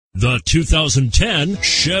The 2010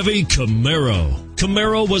 Chevy Camaro.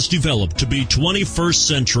 Camaro was developed to be 21st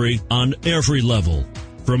century on every level.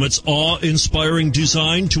 From its awe-inspiring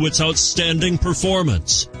design to its outstanding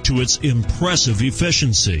performance, to its impressive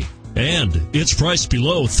efficiency, and it's priced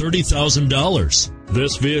below $30,000.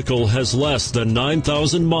 This vehicle has less than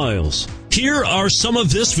 9,000 miles. Here are some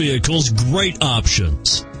of this vehicle's great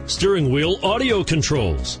options: steering wheel audio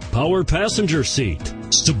controls, power passenger seat,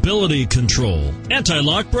 stability control,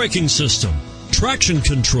 anti-lock braking system, traction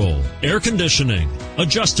control, air conditioning,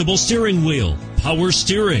 adjustable steering wheel, power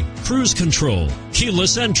steering, cruise control,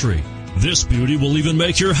 keyless entry. This beauty will even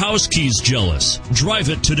make your house keys jealous. Drive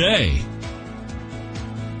it today.